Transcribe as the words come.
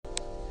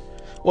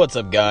What's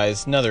up,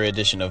 guys? Another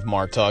edition of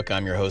Mark Talk.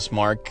 I'm your host,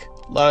 Mark.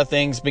 A lot of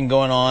things been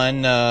going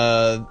on,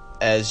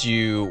 as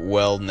you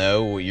well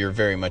know. You're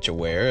very much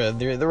aware.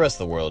 The rest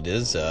of the world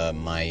is.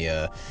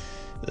 The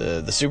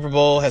Super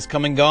Bowl has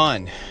come and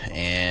gone,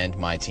 and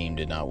my team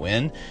did not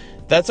win.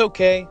 That's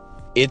okay.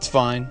 It's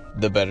fine.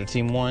 The better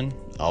team won.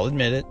 I'll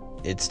admit it.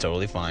 It's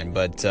totally fine.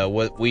 But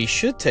what we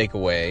should take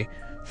away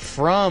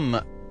from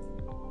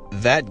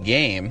that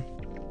game,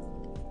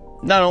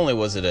 not only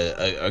was it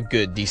a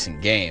good,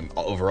 decent game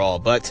overall,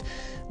 but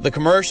the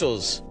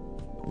commercials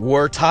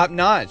were top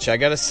notch. I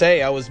gotta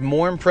say, I was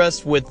more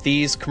impressed with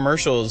these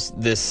commercials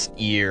this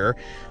year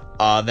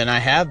than I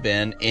have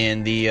been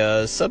in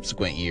the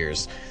subsequent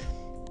years.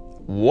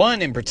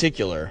 One in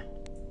particular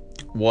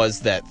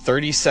was that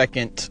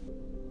 30-second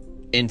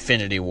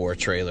Infinity War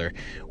trailer,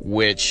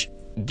 which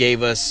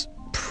gave us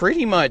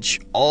pretty much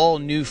all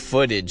new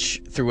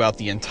footage throughout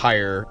the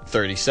entire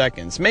 30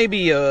 seconds.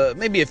 Maybe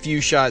a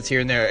few shots here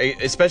and there,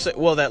 especially,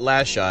 well, that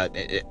last shot,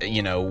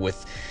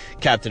 with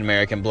Captain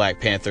America and Black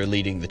Panther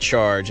leading the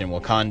charge in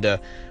Wakanda.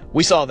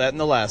 We saw that in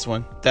the last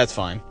one. That's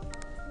fine.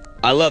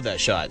 I love that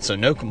shot, so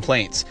no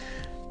complaints.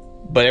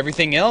 But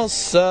everything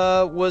else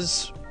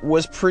was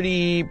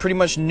pretty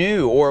much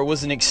new, or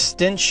was an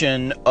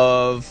extension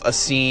of a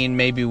scene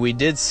maybe we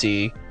did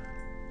see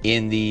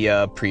in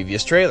the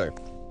previous trailer.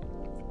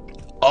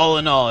 All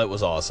in all, it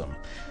was awesome.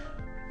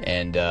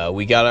 And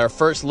we got our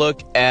first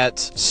look at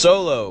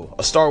Solo,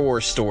 a Star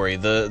Wars story.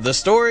 The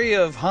story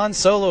of Han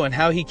Solo and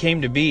how he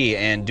came to be,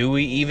 and do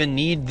we even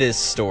need this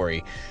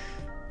story?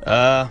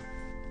 I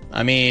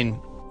mean,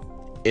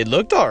 it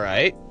looked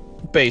alright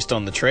based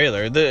on the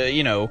trailer. All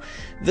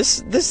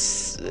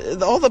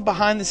the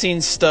behind the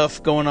scenes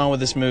stuff going on with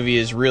this movie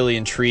is really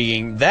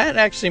intriguing. That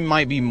actually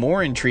might be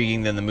more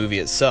intriguing than the movie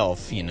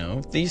itself.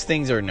 These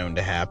things are known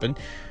to happen.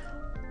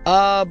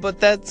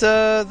 But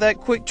that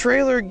quick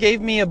trailer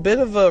gave me a bit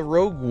of a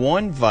Rogue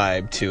One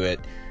vibe to it.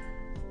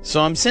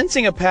 So I'm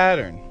sensing a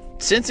pattern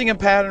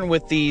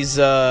with these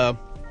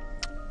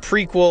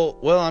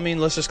prequel, well, I mean,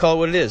 let's just call it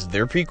what it is.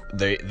 They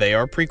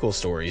are prequel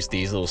stories,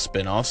 these little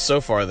spin-offs. So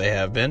far they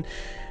have been,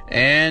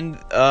 and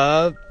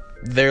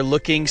they're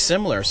looking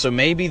similar. So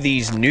maybe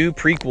these new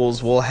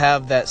prequels will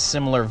have that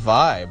similar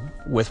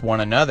vibe with one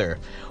another,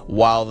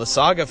 while the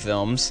saga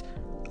films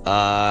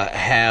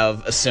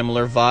have a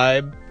similar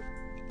vibe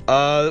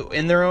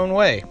in their own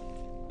way.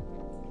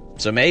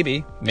 So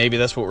maybe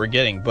that's what we're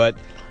getting. But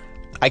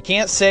I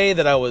can't say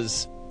that I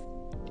was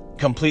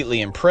completely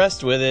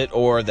impressed with it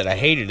or that I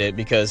hated it,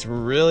 because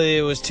really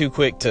it was too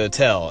quick to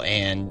tell,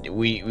 and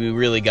we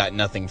really got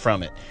nothing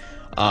from it.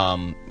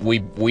 We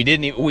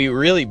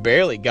really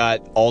barely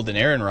got Alden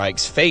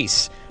Ehrenreich's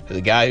face, the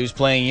guy who's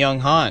playing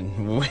young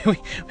Han.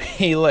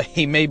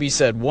 He maybe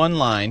said one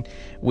line.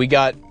 We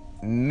got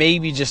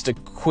maybe just a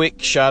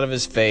quick shot of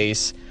his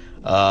face.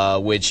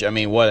 Which, I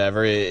mean,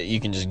 whatever, you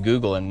can just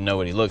Google him and know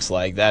what he looks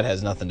like. That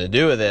has nothing to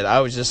do with it. I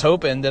was just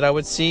hoping that I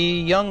would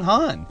see young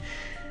Han.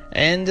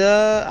 And,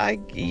 I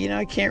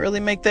can't really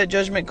make that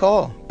judgment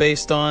call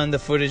based on the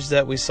footage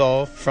that we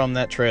saw from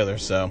that trailer,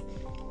 so.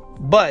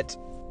 But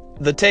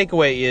the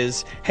takeaway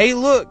is, hey,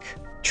 look,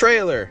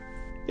 trailer.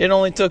 It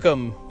only took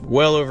them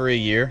well over a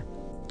year.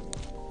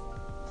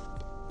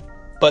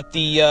 But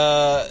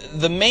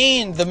the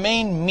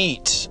main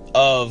meat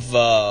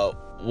of,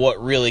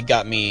 what really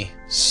got me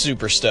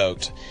super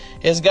stoked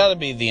has got to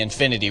be the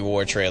Infinity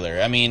War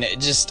trailer. I mean,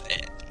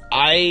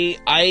 I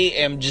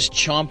am just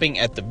chomping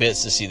at the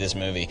bits to see this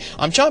movie.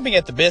 I'm chomping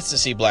at the bits to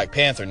see Black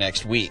Panther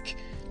next week.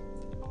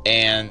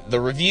 And the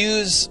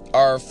reviews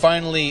are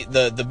finally,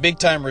 the big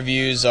time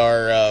reviews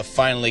are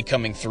finally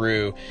coming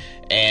through.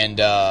 And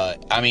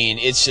I mean,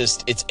 it's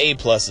A+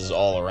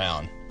 all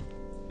around.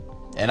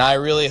 And I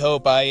really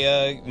hope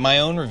my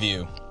own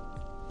review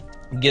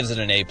gives it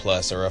an A+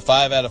 or a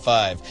 5 out of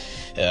 5.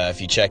 If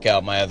you check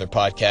out my other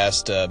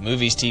podcast,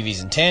 Movies,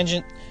 TVs, and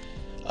Tangent,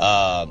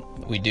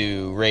 we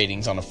do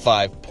ratings on a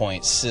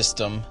 5-point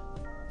system.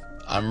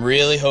 I'm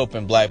really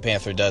hoping Black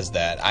Panther does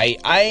that.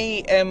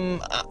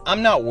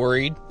 I'm not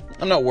worried.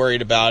 I'm not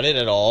worried about it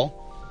at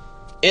all.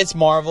 It's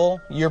Marvel.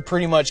 You're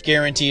pretty much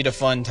guaranteed a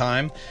fun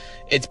time.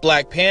 It's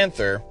Black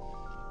Panther,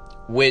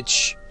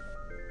 which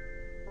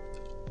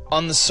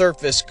on the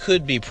surface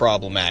could be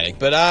problematic,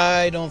 but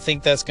I don't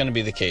think that's going to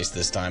be the case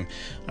this time.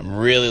 I'm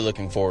really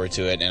looking forward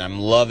to it, and I'm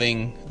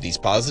loving these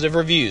positive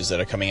reviews that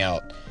are coming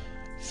out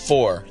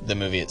for the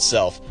movie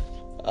itself.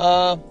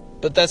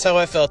 But that's how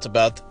I felt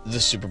about the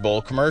Super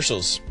Bowl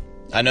commercials.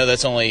 I know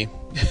that's only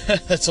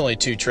that's only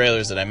 2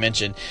 trailers that I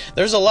mentioned.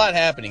 There's a lot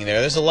happening there.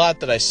 There's a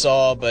lot that I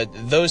saw, but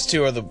those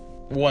 2 are the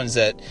ones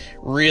that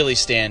really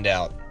stand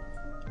out.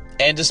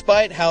 And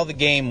despite how the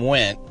game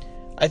went,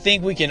 I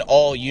think we can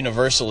all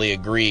universally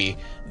agree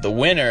the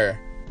winner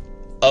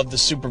of the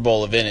Super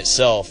Bowl event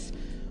itself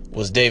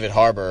was David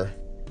Harbour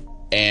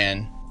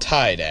and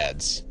Tide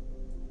ads.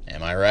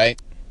 Am I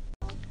right?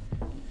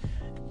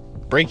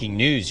 Breaking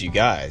news, you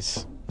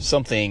guys.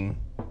 Something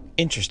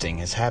interesting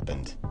has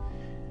happened.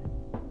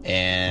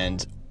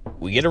 And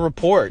we get a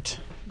report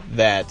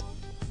that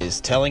is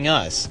telling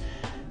us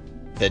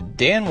that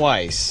Dan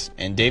Weiss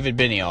and David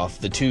Benioff,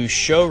 the two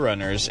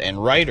showrunners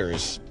and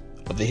writers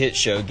of the hit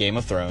show Game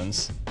of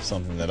Thrones,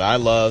 something that I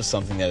love,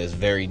 something that is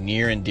very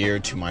near and dear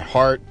to my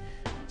heart,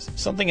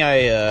 something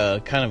I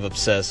kind of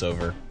obsess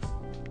over,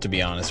 to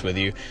be honest with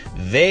you,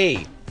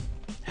 they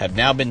have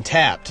now been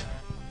tapped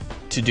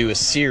to do a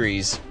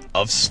series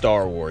of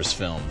Star Wars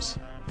films.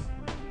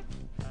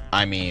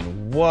 I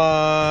mean,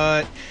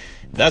 what?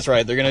 That's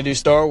right, they're going to do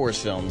Star Wars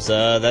films.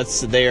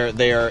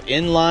 They are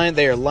in line.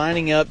 They are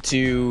lining up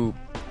to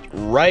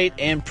write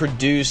and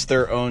produce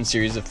their own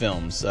series of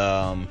films.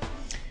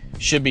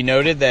 Should be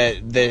noted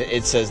that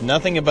it says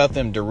nothing about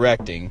them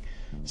directing.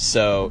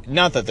 So,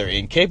 not that they're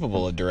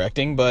incapable of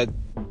directing, but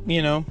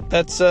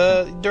that's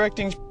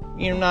directing's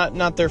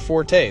not their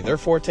forte. Their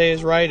forte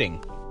is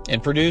writing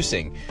and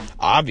producing.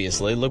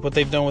 Obviously, look what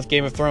they've done with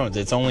Game of Thrones.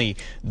 It's only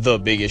the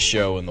biggest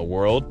show in the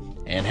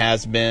world, and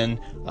has been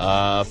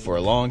for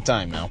a long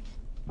time now.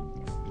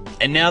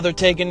 And now they're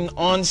taking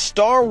on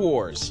Star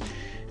Wars.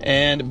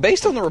 And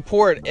based on the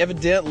report,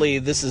 evidently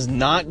this is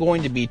not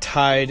going to be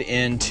tied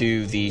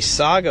into the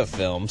saga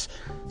films.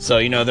 So,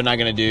 they're not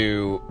going to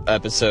do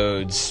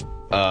episodes,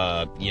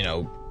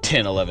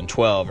 10, 11,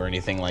 12 or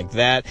anything like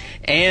that.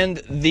 And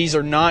these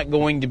are not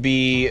going to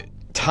be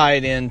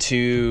tied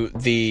into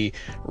the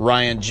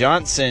Rian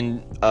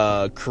Johnson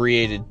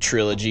created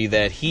trilogy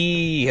that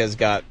he has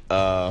got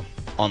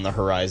on the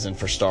horizon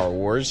for Star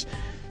Wars.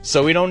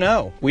 So we don't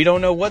know. We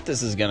don't know what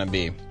this is going to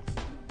be.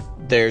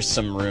 There's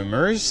some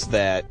rumors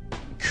that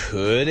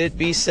could it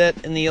be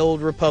set in the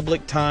Old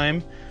Republic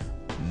time?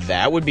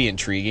 That would be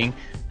intriguing.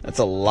 That's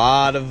a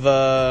lot of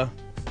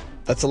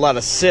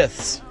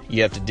Siths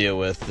you have to deal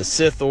with. The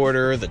Sith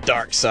Order, the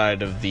dark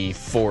side of the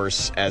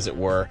Force, as it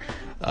were.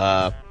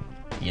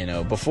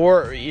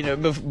 Before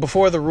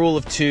the Rule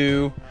of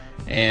Two,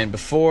 and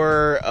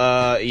before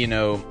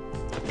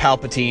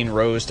Palpatine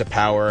rose to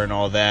power and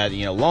all that,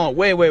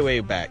 way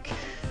back,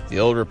 the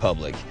Old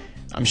Republic.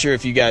 I'm sure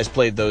if you guys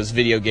played those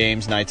video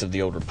games, Knights of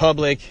the Old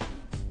Republic,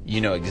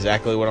 you know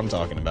exactly what I'm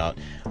talking about.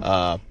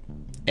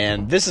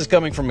 And this is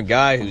coming from a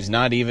guy who's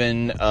not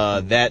even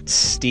that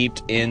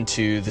steeped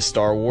into the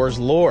Star Wars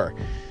lore.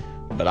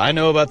 But I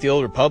know about the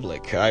Old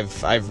Republic.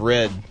 I've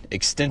read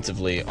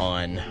extensively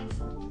on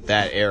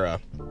that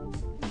era.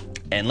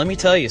 And let me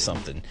tell you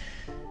something.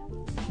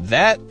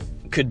 That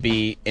could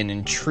be an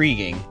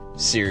intriguing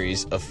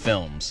series of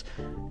films,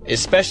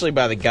 especially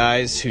by the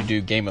guys who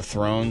do Game of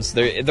Thrones.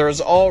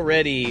 There's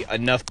already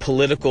enough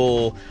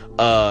political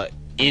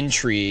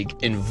intrigue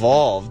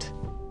involved,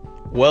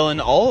 in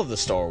all of the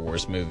Star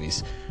Wars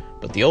movies.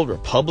 But the Old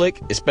Republic,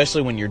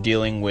 especially when you're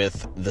dealing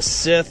with the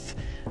Sith,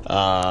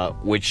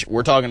 which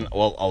we're talking,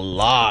 a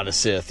lot of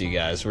Sith, you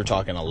guys. We're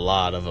talking a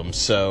lot of them.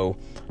 So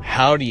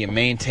how do you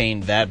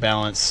maintain that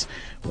balance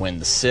when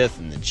the Sith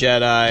and the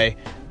Jedi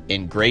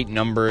in great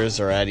numbers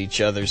are at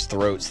each other's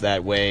throats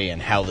that way,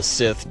 and how the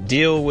Sith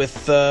deal with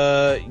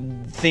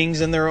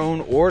things in their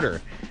own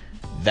order?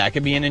 That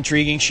could be an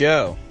intriguing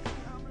show.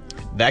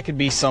 That could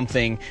be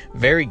something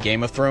very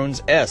Game of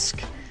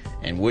Thrones-esque.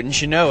 And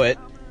wouldn't you know it,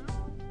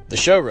 the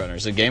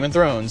showrunners of Game of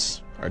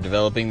Thrones are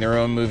developing their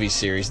own movie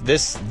series.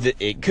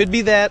 It could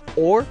be that,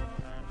 or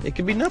it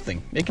could be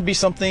nothing. It could be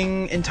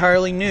something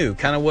entirely new,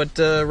 kind of what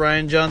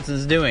Rian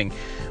Johnson's doing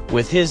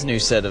with his new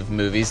set of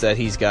movies that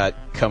he's got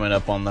coming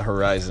up on the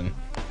horizon.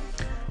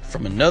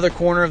 From another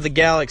corner of the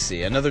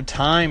galaxy, another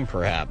time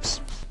perhaps.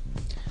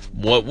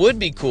 What would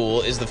be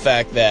cool is the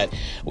fact that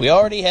we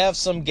already have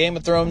some Game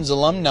of Thrones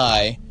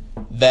alumni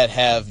that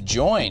have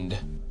joined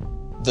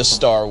the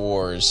Star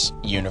Wars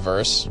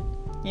universe.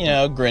 We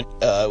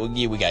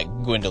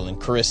got Gwendolyn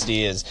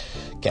Christie as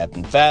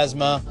Captain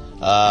Phasma.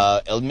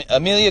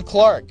 Emilia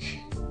Clarke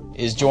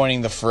is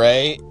joining the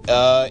fray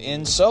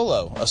in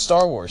Solo, a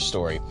Star Wars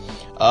story.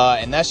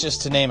 And that's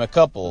just to name a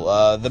couple.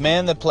 The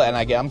man that played,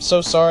 and I'm so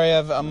sorry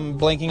I'm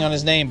blanking on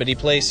his name, but he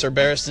plays Sir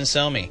Barristan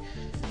Selmy.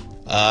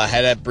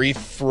 Had a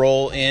brief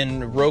role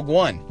in Rogue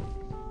One.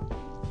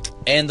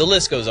 And the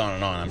list goes on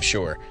and on, I'm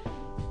sure.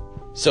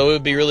 So it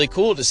would be really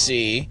cool to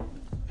see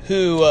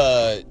who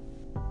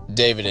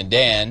David and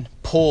Dan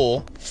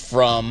pull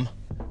from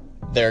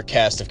their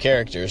cast of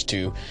characters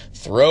to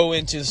throw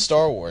into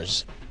Star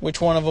Wars.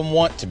 Which one of them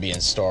want to be in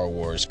Star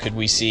Wars? Could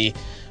we see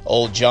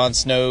old Jon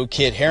Snow,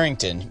 Kit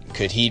Harington?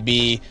 Could he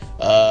be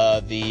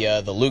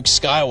the Luke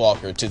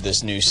Skywalker to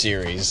this new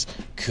series?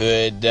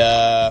 Could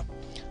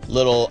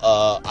little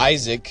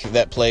Isaac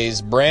that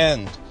plays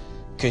Bran,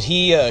 could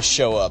he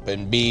show up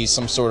and be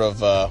some sort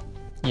of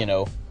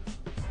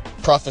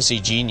prophecy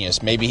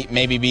genius? Maybe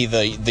be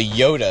the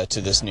Yoda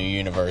to this new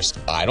universe.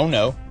 I don't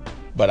know,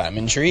 but I'm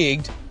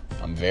intrigued.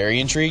 I'm very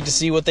intrigued to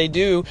see what they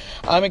do.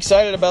 I'm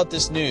excited about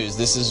this news.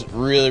 This is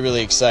really,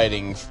 really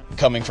exciting,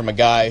 coming from a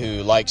guy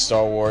who likes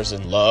Star Wars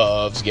and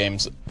loves Game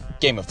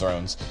of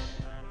Thrones.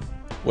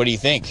 What do you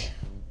think?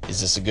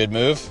 Is this a good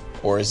move,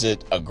 or is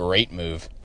it a great move?